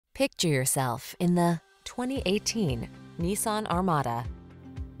Picture yourself in the 2018 Nissan Armada.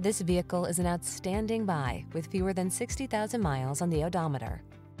 This vehicle is an outstanding buy with fewer than 60,000 miles on the odometer.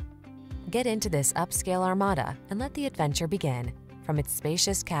 Get into this upscale Armada and let the adventure begin. From its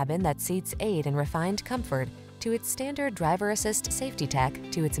spacious cabin that seats 8 in refined comfort, to its standard driver assist safety tech,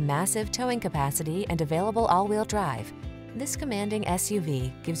 to its massive towing capacity and available all-wheel drive, this commanding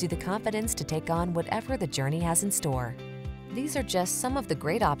SUV gives you the confidence to take on whatever the journey has in store. These are just some of the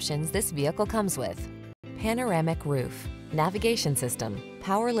great options this vehicle comes with: panoramic roof, navigation system,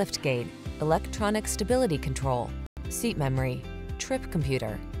 power liftgate, electronic stability control, seat memory, trip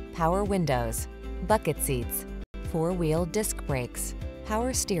computer, power windows, bucket seats, 4-wheel disc brakes,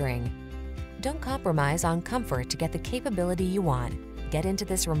 power steering. Don't compromise on comfort to get the capability you want. Get into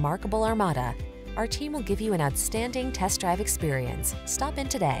this remarkable Armada. Our team will give you an outstanding test drive experience. Stop in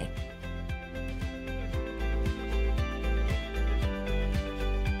today.